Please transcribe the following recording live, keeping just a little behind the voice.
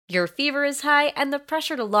Your fever is high, and the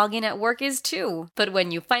pressure to log in at work is too. But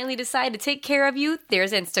when you finally decide to take care of you,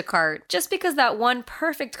 there's Instacart. Just because that one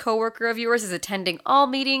perfect coworker of yours is attending all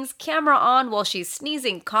meetings, camera on while she's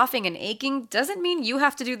sneezing, coughing, and aching, doesn't mean you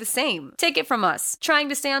have to do the same. Take it from us. Trying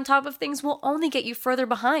to stay on top of things will only get you further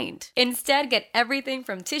behind. Instead, get everything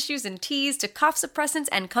from tissues and teas to cough suppressants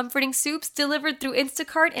and comforting soups delivered through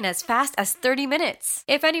Instacart in as fast as 30 minutes.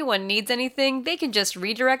 If anyone needs anything, they can just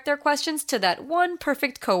redirect their questions to that one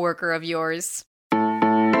perfect coworker of yours.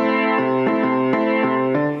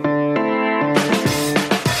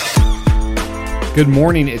 Good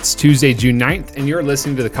morning. It's Tuesday, June 9th, and you're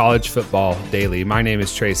listening to the College Football Daily. My name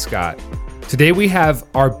is Trey Scott. Today we have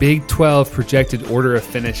our Big 12 projected order of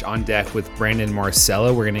finish on deck with Brandon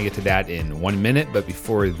Marcello. We're going to get to that in 1 minute, but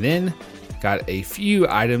before then, got a few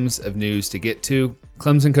items of news to get to.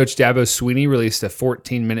 Clemson coach Dabo Swinney released a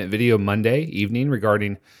 14-minute video Monday evening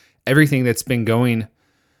regarding everything that's been going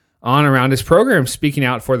on around his program, speaking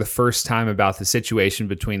out for the first time about the situation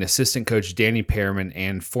between assistant coach Danny Perriman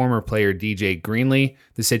and former player DJ Greenlee.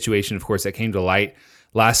 The situation, of course, that came to light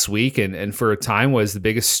last week and for a time was the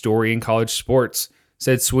biggest story in college sports.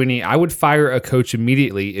 Said Swinney, "I would fire a coach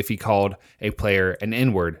immediately if he called a player an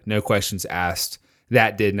N-word. No questions asked."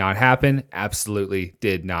 That did not happen. Absolutely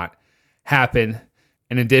did not happen.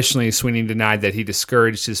 And additionally, Swinney denied that he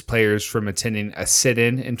discouraged his players from attending a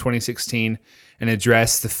sit-in in 2016 and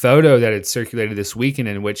addressed the photo that had circulated this weekend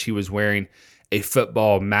in which he was wearing a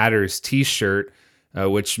Football Matters t-shirt,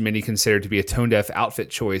 which many consider to be a tone-deaf outfit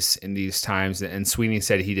choice in these times. And Swinney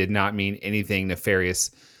said he did not mean anything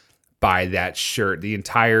nefarious by that shirt. The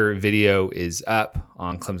entire video is up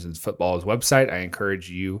on Clemson Football's website. I encourage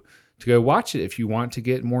you to go watch it if you want to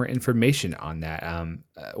get more information on that.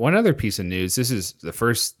 One other piece of news, this is the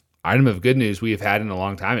first item of good news we have had in a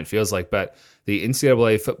long time, it feels like, but the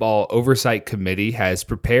NCAA Football Oversight Committee has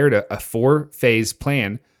prepared a 4-phase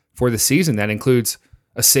plan for the season that includes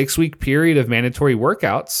a 6-week period of mandatory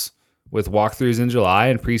workouts with walkthroughs in July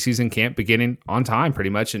and preseason camp beginning on time,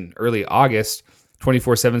 pretty much in early August.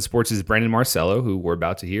 24/7 Sports' Brandon Marcello, who we're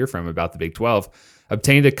about to hear from about the Big 12,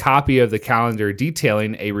 obtained a copy of the calendar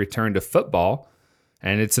detailing a return to football.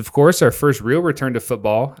 And it's, of course, our first real return to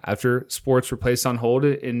football after sports were placed on hold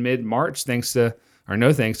in mid-March thanks to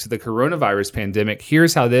the coronavirus pandemic.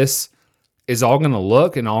 Here's how this is all going to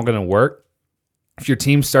look and all going to work. If your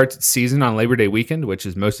team starts its season on Labor Day weekend, which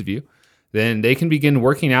is most of you, then they can begin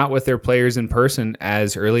working out with their players in person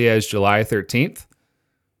as early as July 13th.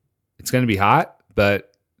 It's going to be hot,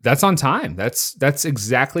 but that's on time. That's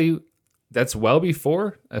well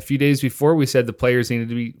before, a few days before we said the players needed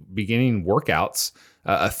to be beginning workouts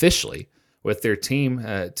officially with their team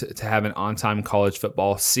to have an on-time college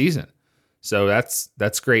football season. So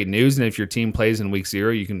that's great news. And if your team plays in week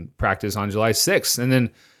 0, you can practice on July 6th. And then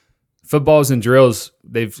footballs and drills,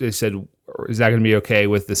 they said, is that going to be okay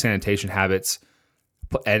with the sanitation habits?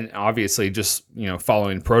 And obviously just,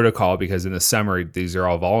 following protocol, because in the summer, these are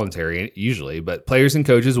all voluntary usually, but players and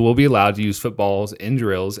coaches will be allowed to use footballs in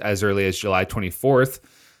drills as early as July 24th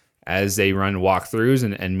as they run walkthroughs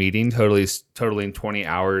and meetings totaling 20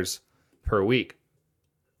 hours per week.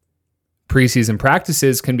 Preseason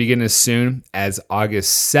practices can begin as soon as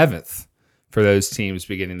August 7th for those teams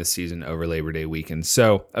beginning the season over Labor Day weekend.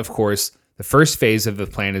 So, of course, the first phase of the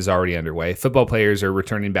plan is already underway. Football players are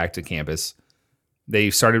returning back to campus.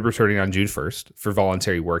 They started returning on June 1st for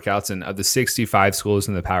voluntary workouts, and of the 65 schools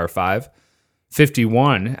in the Power 5,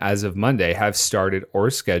 51 as of Monday have started or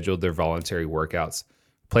scheduled their voluntary workouts.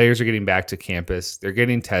 Players are getting back to campus. They're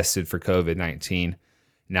getting tested for COVID-19.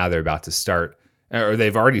 Now they're about to start, or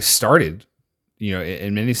they've already started,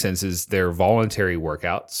 in many senses, their voluntary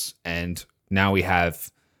workouts. And now we have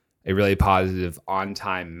a really positive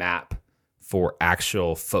on-time map for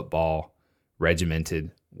actual football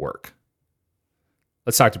regimented work.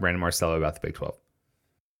 Let's talk to Brandon Marcello about the Big 12.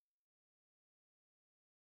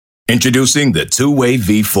 Introducing the Two-Way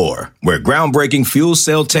V4, where groundbreaking fuel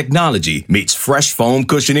cell technology meets fresh foam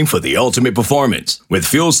cushioning for the ultimate performance. With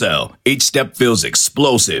Fuel Cell, each step feels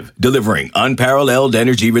explosive, delivering unparalleled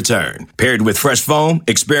energy return. Paired with fresh foam,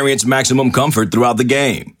 experience maximum comfort throughout the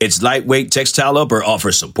game. Its lightweight textile upper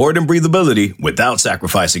offers support and breathability without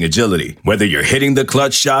sacrificing agility. Whether you're hitting the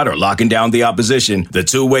clutch shot or locking down the opposition, the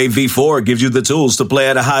Two-Way V4 gives you the tools to play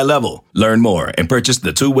at a high level. Learn more and purchase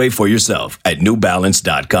the Two-Way for yourself at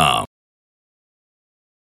newbalance.com.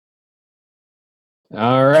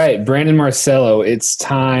 All right, Brandon Marcello, it's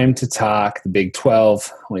time to talk the Big 12.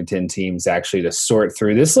 Only 10 teams actually to sort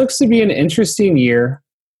through. This looks to be an interesting year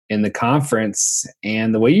in the conference.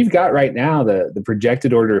 And the way you've got right now, the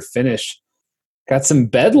projected order of finish Got some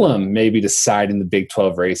bedlam maybe decide in the Big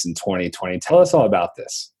 12 race in 2020. Tell us all about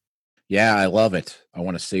this. Yeah, I love it. I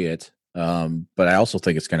want to see it. But I also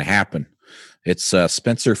think it's going to happen. It's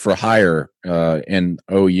Spencer for hire in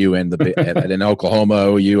OU and in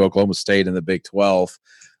Oklahoma, OU, Oklahoma State in the Big 12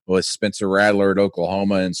 with Spencer Rattler at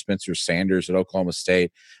Oklahoma and Spencer Sanders at Oklahoma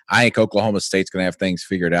State. I think Oklahoma State's going to have things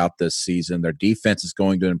figured out this season. Their defense is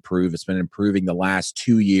going to improve. It's been improving the last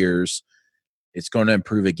 2 years. It's going to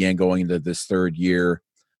improve again going into this third year.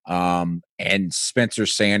 And Spencer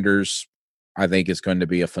Sanders, I think, is going to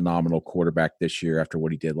be a phenomenal quarterback this year after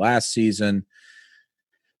what he did last season.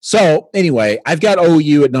 So anyway, I've got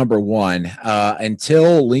OU at number 1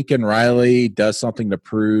 until Lincoln Riley does something to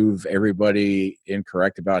prove everybody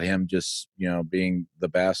incorrect about him just, being the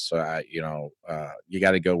best. You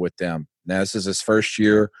got to go with them. Now, this is his first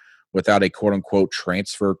year without a quote unquote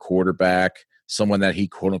transfer quarterback, someone that he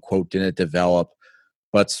quote unquote didn't develop.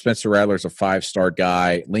 But Spencer Rattler's a 5-star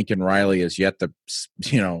guy. Lincoln Riley is yet to,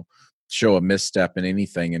 show a misstep in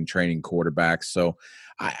anything in training quarterbacks. So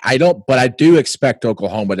I do expect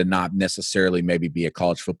Oklahoma to not necessarily maybe be a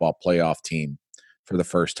college football playoff team for the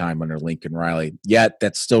first time under Lincoln Riley. Yet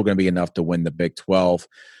that's still going to be enough to win the Big 12.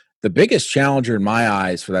 The biggest challenger in my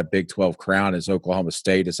eyes for that Big 12 crown is Oklahoma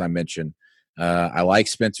State, as I mentioned. I like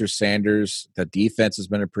Spencer Sanders. The defense has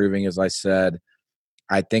been improving, as I said.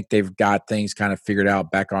 I think they've got things kind of figured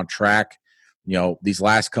out, back on track. These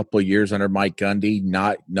last couple of years under Mike Gundy,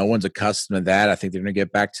 no one's accustomed to that. I think they're going to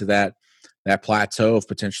get back to that plateau of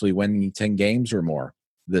potentially winning 10 games or more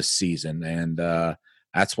this season. And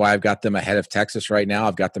that's why I've got them ahead of Texas right now.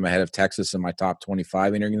 I've got them ahead of Texas in my top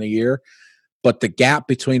 25 entering the year. But the gap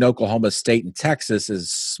between Oklahoma State and Texas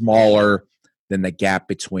is smaller than the gap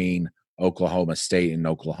between Oklahoma State and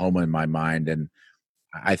Oklahoma in my mind. And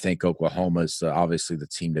I think Oklahoma is obviously the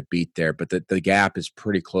team to beat there, but the gap is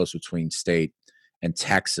pretty close between State and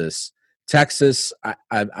Texas. Texas,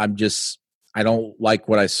 I don't like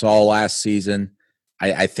what I saw last season.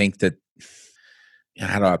 I think that,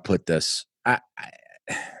 how do I put this?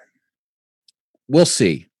 We'll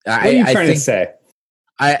see. What are you trying to say?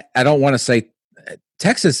 I don't want to say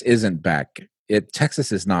Texas isn't back.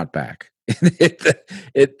 Texas is not back.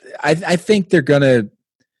 I think they're going to.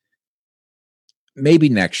 Maybe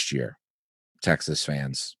next year, Texas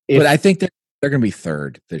fans. But I think they're going to be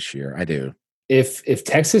third this year. I do. If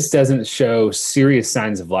Texas doesn't show serious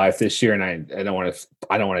signs of life this year, and I don't want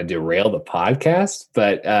to derail the podcast,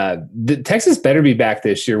 but Texas better be back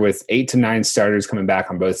this year with 8 to 9 starters coming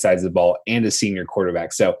back on both sides of the ball and a senior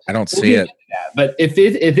quarterback. So I don't see it. But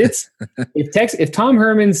if Tom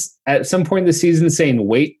Herman's at some point in the season saying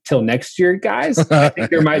wait till next year, guys, I think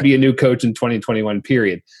there might be a new coach in 2021.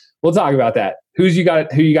 Period. We'll talk about that. Who you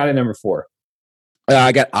got at number 4?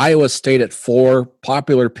 I got Iowa State at 4.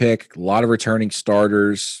 Popular pick. A lot of returning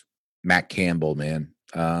starters. Matt Campbell, man,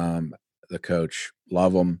 the coach.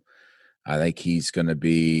 Love him. I think he's going to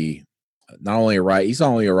be he's not only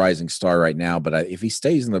a rising star right now, but if he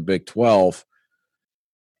stays in the Big 12,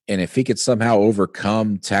 and if he could somehow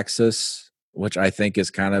overcome Texas, which I think is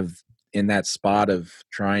kind of in that spot of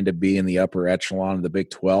trying to be in the upper echelon of the Big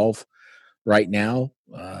 12 right now,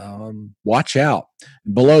 watch out.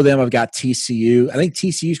 Below them, I've got TCU. I think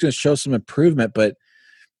TCU is going to show some improvement, but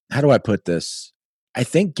how do I put this? I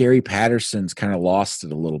think Gary Patterson's kind of lost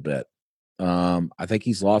it a little bit. I think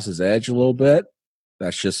he's lost his edge a little bit.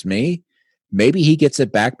 That's just me. Maybe he gets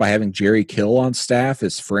it back by having Jerry Kill on staff,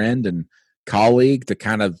 his friend and colleague, to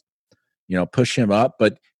kind of, push him up.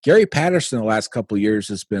 But Gary Patterson the last couple of years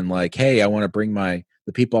has been like, hey, I want to bring the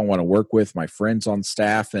people I want to work with, my friends on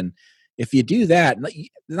staff. And if you do that,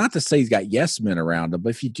 not to say he's got yes men around him, but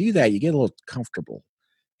if you do that, you get a little comfortable.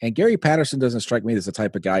 And Gary Patterson doesn't strike me as the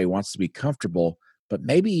type of guy who wants to be comfortable, but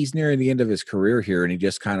maybe he's nearing the end of his career here and he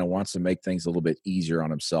just kind of wants to make things a little bit easier on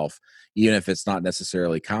himself, even if it's not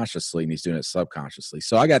necessarily consciously and he's doing it subconsciously.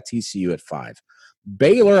 So I got TCU at 5.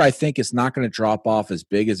 Baylor, I think, is not going to drop off as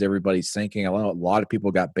big as everybody's thinking. I know a lot of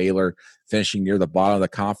people got Baylor finishing near the bottom of the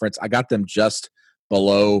conference. I got them just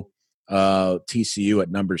below TCU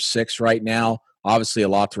at number 6 right now. Obviously a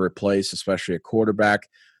lot to replace, especially at quarterback,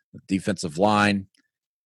 defensive line.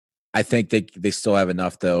 I think they still have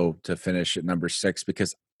enough, though, to finish at number 6,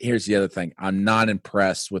 because here's the other thing. I'm not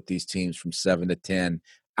impressed with these teams from 7 to 10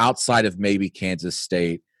 outside of maybe Kansas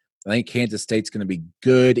State. I think Kansas State's going to be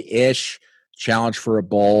good-ish, challenge for a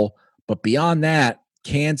bowl. But beyond that,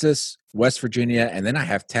 Kansas, West Virginia, and then I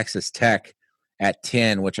have Texas Tech at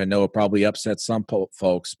 10, which I know will probably upset some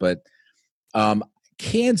folks. But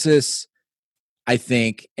Kansas, I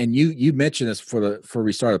think, and you mentioned this before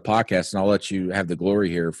we started the podcast, and I'll let you have the glory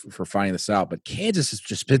here for finding this out. But Kansas has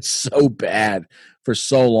just been so bad for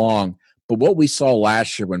so long. But what we saw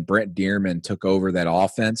last year when Brent Dearman took over that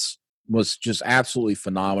offense was just absolutely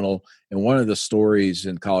phenomenal. And one of the stories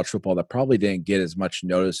in college football that probably didn't get as much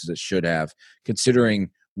notice as it should have, considering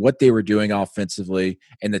what they were doing offensively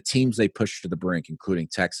and the teams they pushed to the brink, including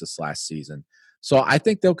Texas last season. So I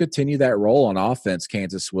think they'll continue that role on offense,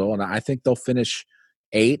 Kansas will, and I think they'll finish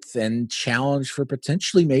 8th and challenge for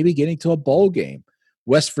potentially maybe getting to a bowl game.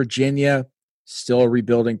 West Virginia, still a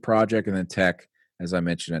rebuilding project, and then Tech, as I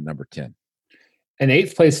mentioned, at number 10. An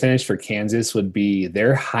 8th place finish for Kansas would be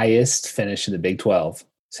their highest finish in the Big 12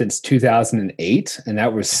 since 2008, and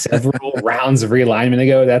that was several rounds of realignment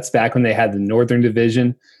ago. That's back when they had the Northern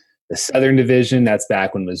Division, the Southern Division. That's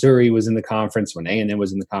back when Missouri was in the conference, when A&M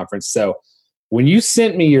was in the conference. So when you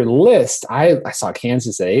sent me your list, I saw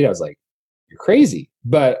Kansas at 8. I was like, you're crazy.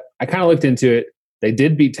 But I kind of looked into it. They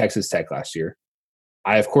did beat Texas Tech last year.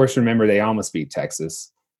 I, of course, remember they almost beat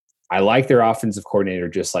Texas. I like their offensive coordinator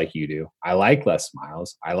just like you do. I like Les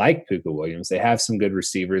Miles. I like Puka Williams. They have some good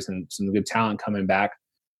receivers and some good talent coming back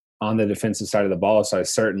on the defensive side of the ball. So I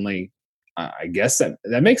certainly, I guess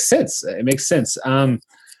that makes sense. It makes sense. The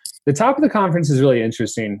top of the conference is really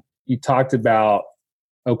interesting. You talked about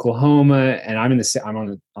Oklahoma, and I'm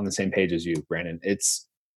on the same page as you, Brandon.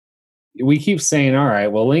 We keep saying, all right,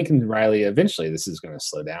 well, Lincoln Riley, eventually this is going to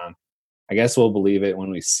slow down. I guess we'll believe it when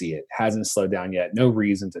we see it. Hasn't slowed down yet. No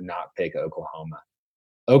reason to not pick Oklahoma.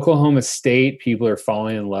 Oklahoma State, people are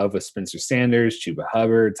falling in love with Spencer Sanders, Chuba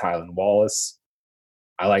Hubbard, Tylan Wallace.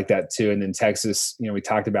 I like that too. And then Texas, we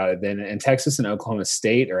talked about it then. And Texas and Oklahoma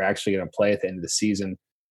State are actually going to play at the end of the season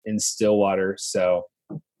in Stillwater. So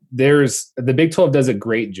the Big 12 does a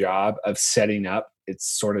great job of setting up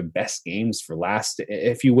its sort of best games for last,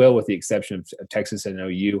 if you will, with the exception of Texas and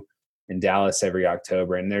OU in Dallas every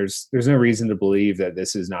October. And there's no reason to believe that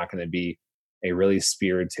this is not going to be a really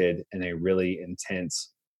spirited and a really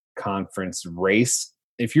intense conference race.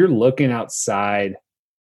 If you're looking outside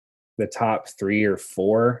the top 3 or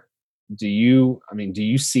 4, do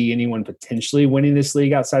you see anyone potentially winning this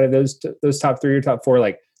league outside of those top 3 or top 4?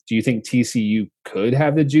 Like, do you think TCU could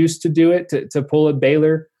have the juice to do it, to pull a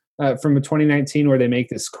Baylor from a 2019 where they make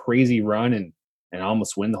this crazy run and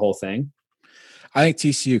almost win the whole thing? I think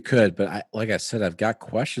TCU could, but like I said, I've got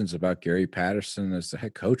questions about Gary Patterson as the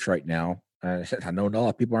head coach right now. I know a lot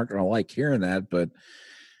of people aren't going to like hearing that, but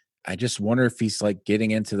I just wonder if he's like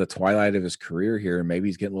getting into the twilight of his career here, and maybe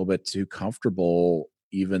he's getting a little bit too comfortable,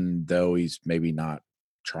 even though he's maybe not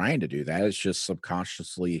trying to do that. It's just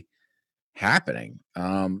subconsciously happening.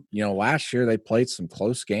 Last year they played some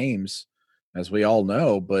close games, as we all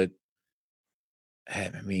know, but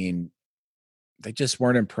I mean, they just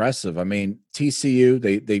weren't impressive. I mean, TCU,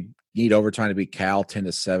 they need overtime to beat Cal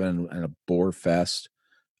 10-7 and a bore fest.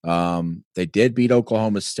 They did beat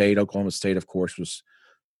Oklahoma State. Oklahoma State, of course, was,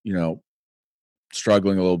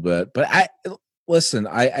 struggling a little bit. But I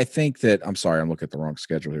think that, I'm sorry, I'm looking at the wrong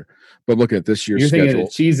schedule here. But looking at this year's schedule. You're thinking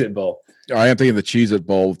of the Cheez-It Bowl. I am thinking of the Cheez-It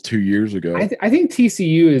Bowl 2 years ago. I think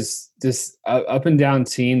TCU is this up and down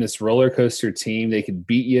team, this roller coaster team. They could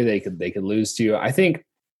beat you. They could lose to you. I think,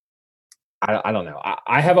 I don't know.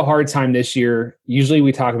 I have a hard time this year. Usually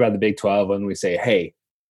we talk about the Big 12 when we say, hey,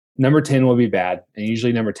 number 10 will be bad. And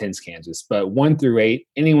usually number 10 is Kansas. But 1 through 8,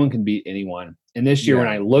 anyone can beat anyone. And this year, when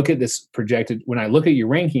I look at when I look at your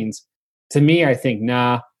rankings, to me, I think,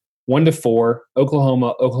 1 to 4,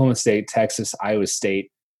 Oklahoma, Oklahoma State, Texas, Iowa State.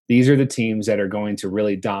 These are the teams that are going to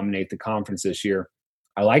really dominate the conference this year.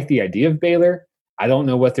 I like the idea of Baylor. I don't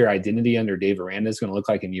know what their identity under Dave Aranda is going to look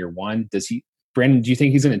like in year 1. Brandon, do you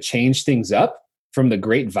think he's going to change things up from the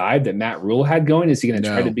great vibe that Matt Rule had going? Is he going to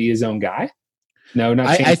try to be his own guy? No,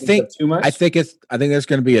 not change things up too much. I think there's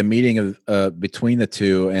going to be a meeting of between the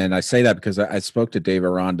two, and I say that because I spoke to Dave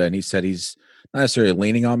Aranda, and he said he's not necessarily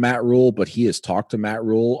leaning on Matt Rule, but he has talked to Matt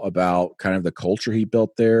Rule about kind of the culture he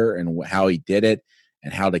built there and how he did it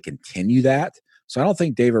and how to continue that. So I don't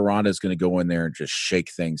think Dave Aranda is going to go in there and just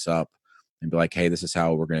shake things up and be like, hey, this is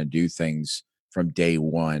how we're going to do things from day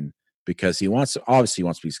one. Because he obviously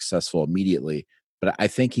wants to be successful immediately, but I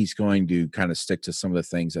think he's going to kind of stick to some of the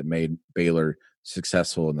things that made Baylor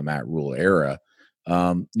successful in the Matt Rule era.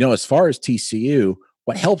 As far as TCU,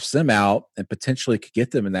 what helps them out and potentially could get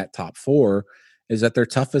them in that top 4 is that their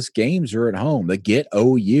toughest games are at home. They get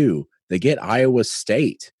OU, they get Iowa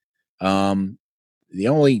State. The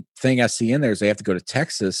only thing I see in there is they have to go to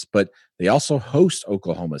Texas, but they also host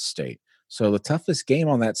Oklahoma State. So the toughest game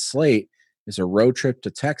on that slate is a road trip to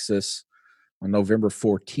Texas on November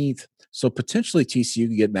 14th. So potentially TCU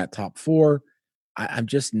can get in that top 4. I'm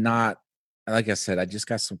just not, like I said, I just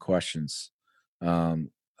got some questions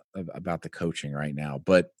about the coaching right now.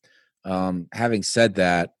 But having said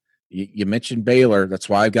that, you mentioned Baylor. That's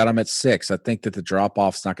why I've got them at 6. I think that the drop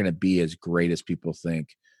off's not going to be as great as people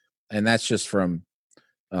think, and that's just from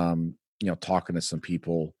talking to some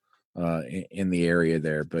people in the area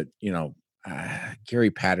there. But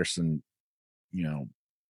Gary Patterson,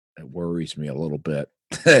 it worries me a little bit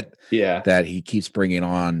that he keeps bringing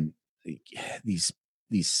on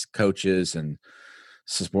these coaches and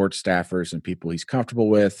support staffers and people he's comfortable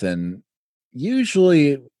with. And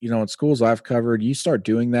usually, in schools I've covered, you start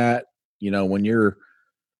doing that, when you're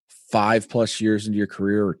 5+ years into your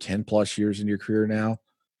career or 10+ years into your career now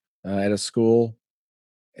at a school,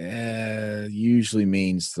 usually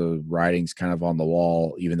means the writing's kind of on the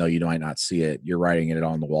wall, even though you might not see it. You're writing it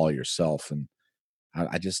on the wall yourself. And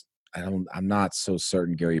I'm not so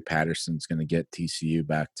certain Gary Patterson's going to get TCU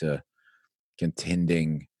back to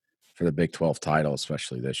contending for the Big 12 title,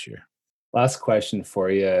 especially this year. Last question for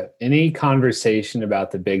you. Any conversation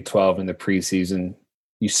about the Big 12 in the preseason?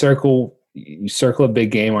 You circle a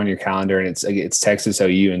big game on your calendar, and it's Texas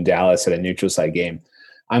OU in Dallas at a neutral site game.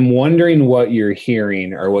 I'm wondering what you're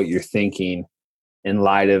hearing or what you're thinking in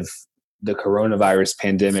light of the coronavirus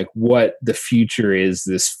pandemic, what the future is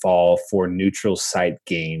this fall for neutral site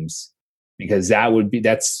games, because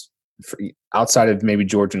that's outside of maybe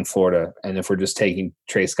Georgia and Florida. And if we're just taking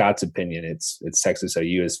Trey Scott's opinion, it's Texas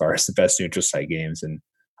OU as far as the best neutral site games. And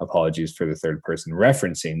apologies for the third person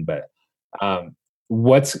referencing, but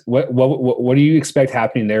what do you expect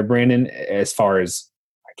happening there, Brandon? As far as,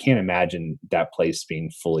 I can't imagine that place being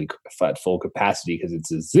fully at full capacity because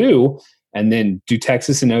it's a zoo. And then do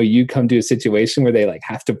Texas and OU come to a situation where they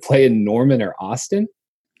have to play in Norman or Austin?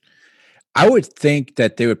 I would think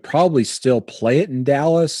that they would probably still play it in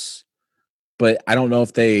Dallas, but I don't know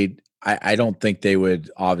if I don't think they would,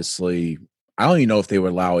 obviously. I don't even know if they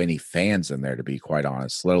would allow any fans in there, to be quite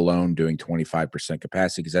honest, let alone doing 25%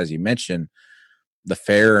 capacity. Because as you mentioned, the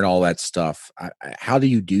fair and all that stuff, how do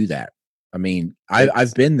you do that? I mean,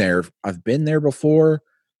 I've been there. I've been there before,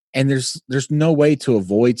 and there's no way to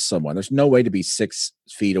avoid someone. There's no way to be 6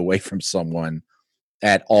 feet away from someone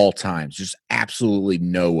at all times. Just absolutely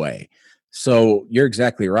no way. So you're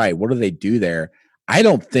exactly right. What do they do there? I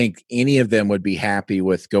don't think any of them would be happy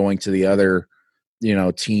with going to the other,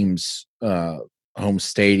 team's home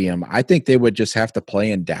stadium. I think they would just have to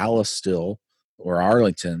play in Dallas still or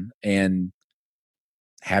Arlington and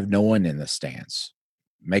have no one in the stands.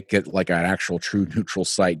 Make it like an actual true neutral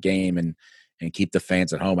site game and keep the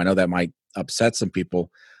fans at home. I know that might upset some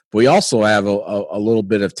people, but we also have a little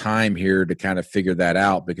bit of time here to kind of figure that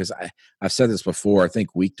out, because I've said this before. I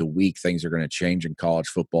think week to week things are going to change in college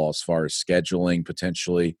football as far as scheduling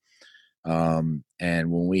potentially. And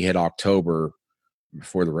when we hit October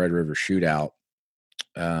before the Red River Shootout,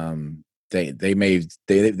 they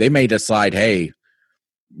may decide, hey,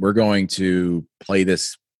 we're going to play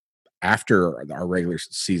this after our regular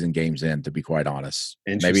season games end, to be quite honest.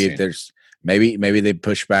 Maybe they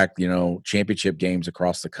push back, championship games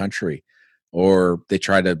across the country, or they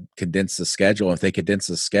try to condense the schedule. If they condense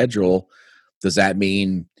the schedule, does that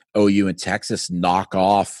mean OU and Texas knock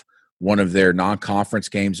off one of their non-conference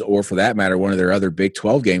games, or for that matter, one of their other Big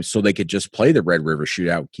 12 games, so they could just play the Red River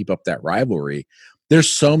Shootout, keep up that rivalry? There's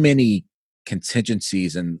so many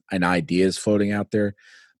contingencies and ideas floating out there.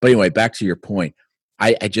 But anyway, back to your point.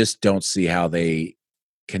 I just don't see how they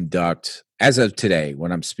conduct, as of today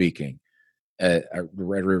when I'm speaking, a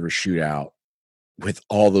Red River Shootout with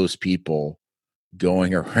all those people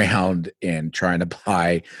going around and trying to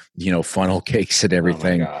buy, funnel cakes and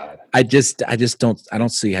everything. Oh my God. I don't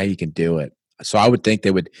see how you can do it. So I would think they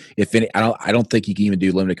would, if any, I don't think you can even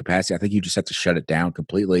do limited capacity. I think you just have to shut it down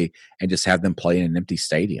completely and just have them play in an empty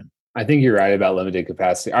stadium. I think you're right about limited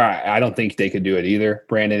capacity. All right, I don't think they could do it either,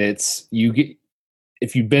 Brandon.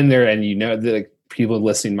 If you've been there and that people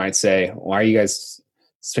listening might say, why are you guys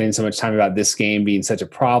spending so much time about this game being such a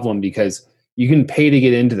problem? Because you can pay to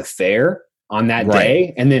get into the fair on that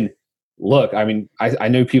day. And then look, I mean, I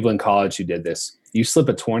know people in college who did this. You slip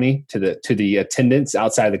a 20 to the attendants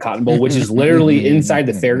outside the Cotton Bowl, which is literally inside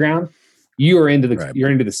the fairground. You're into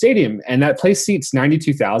the stadium, and that place seats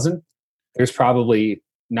 92,000. There's probably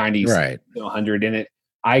 90 to 100 in it.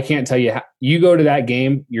 I can't tell you how you go to that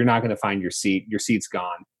game, you're not going to find your seat. Your seat's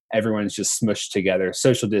gone. Everyone's just smushed together.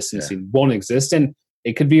 Social distancing won't exist. And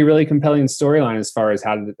it could be a really compelling storyline as far as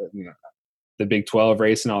how to, the Big 12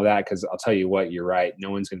 race and all that. Cause I'll tell you what, you're right.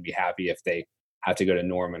 No one's going to be happy if they have to go to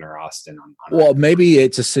Norman or Austin. Well, maybe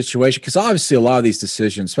it's a situation, because obviously a lot of these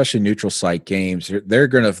decisions, especially neutral site games, they're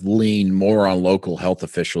going to lean more on local health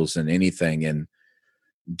officials than anything. And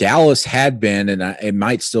Dallas had been, and it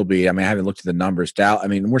might still be. I mean, I haven't looked at the numbers.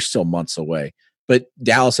 We're still months away, but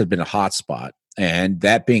Dallas had been a hot spot. And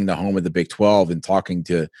that being the home of the Big 12, and talking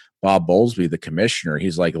to Bob Bowlesby, the commissioner,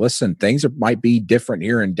 he's like, listen, things might be different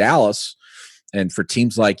here in Dallas. And for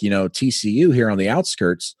teams like, TCU here on the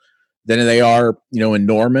outskirts than they are, in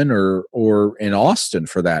Norman or in Austin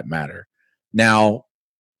for that matter. Now,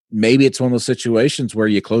 maybe it's one of those situations where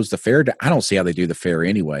you close the fair down. I don't see how they do the fair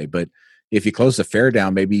anyway, but if you close the fair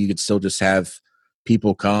down, maybe you could still just have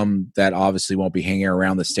people come that obviously won't be hanging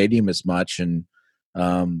around the stadium as much and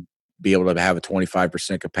be able to have a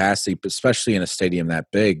 25% capacity, especially in a stadium that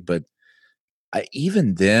big. But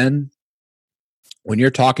even then, when you're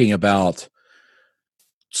talking about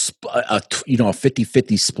a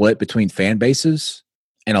 50-50 split between fan bases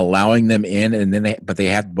and allowing them in, and then they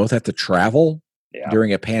both have to travel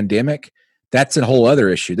during a pandemic, that's a whole other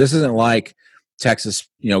issue. This isn't like Texas,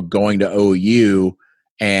 going to OU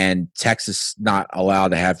and Texas not allowed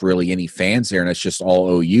to have really any fans there, and it's just all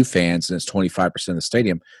OU fans, and it's 25% of the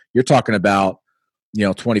stadium. You're talking about,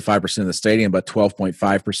 25% of the stadium, but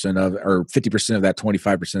 12.5% or 50% of that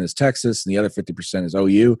 25% is Texas, and the other 50% is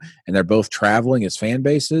OU, and they're both traveling as fan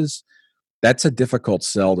bases. That's a difficult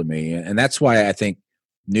sell to me, and that's why I think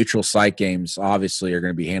neutral site games obviously are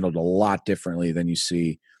going to be handled a lot differently than you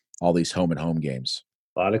see all these home-and-home games.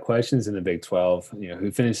 A lot of questions in the Big 12.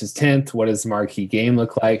 Who finishes 10th? What does the marquee game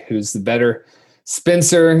look like? Who's the better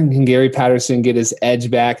Spencer? Can Gary Patterson get his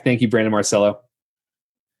edge back? Thank you, Brandon Marcello.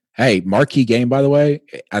 Hey, marquee game, by the way,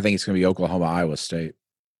 I think it's going to be Oklahoma, Iowa State.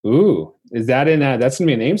 Ooh, is that in that's going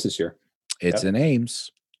to be in Ames this year? It's in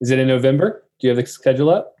Ames. Is it in November? Do you have the schedule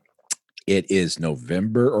up? It is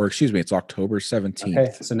it's October 17th.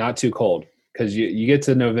 Okay, so not too cold, because you get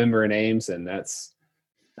to November in Ames, and that's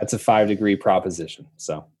a 5-degree proposition.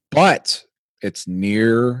 So, but it's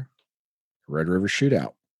near Red River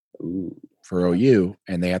Shootout for OU,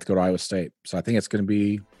 and they have to go to Iowa State. So I think it's going to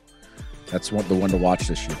be the one to watch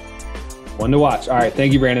this year. One to watch. All right,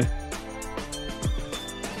 thank you, Brandon.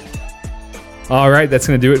 All right, that's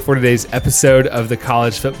going to do it for today's episode of the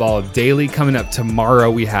College Football Daily. Coming up tomorrow,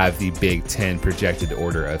 we have the Big Ten projected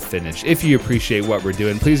order of finish. If you appreciate what we're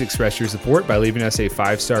doing, please express your support by leaving us a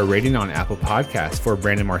 5-star rating on Apple Podcasts. For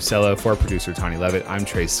Brandon Marcello, for producer Tony Levitt, I'm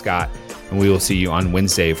Trace Scott, and we will see you on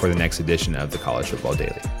Wednesday for the next edition of the College Football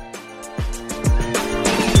Daily.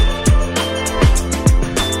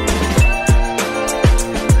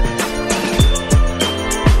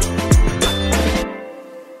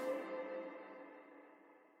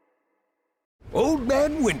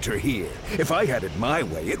 Winter here. If I had it my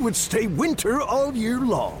way, it would stay winter all year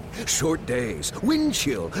long. Short days, wind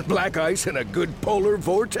chill, black ice, and a good polar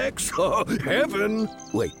vortex. Oh, heaven!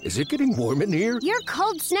 Wait, is it getting warm in here? Your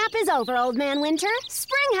cold snap is over, Old Man Winter.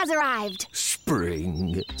 Spring has arrived.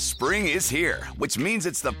 Spring. Spring is here, which means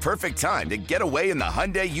it's the perfect time to get away in the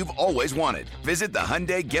Hyundai you've always wanted. Visit the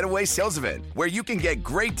Hyundai Getaway Sales Event, where you can get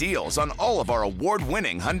great deals on all of our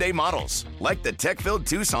award-winning Hyundai models, like the tech-filled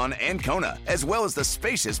Tucson and Kona, as well as the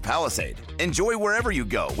spacious Palisade. Enjoy wherever you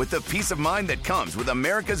go with the peace of mind that comes with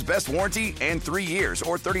America's best warranty and 3 years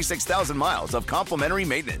or 36,000 miles of complimentary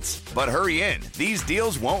maintenance. But hurry in, these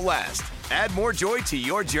deals won't last. Add more joy to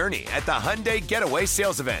your journey at the Hyundai Getaway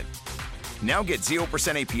Sales Event. Now get 0%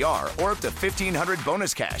 APR or up to $1,500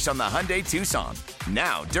 bonus cash on the Hyundai Tucson.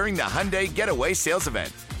 Now, during the Hyundai Getaway Sales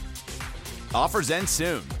Event. Offers end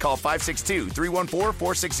soon. Call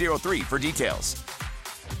 562-314-4603 for details.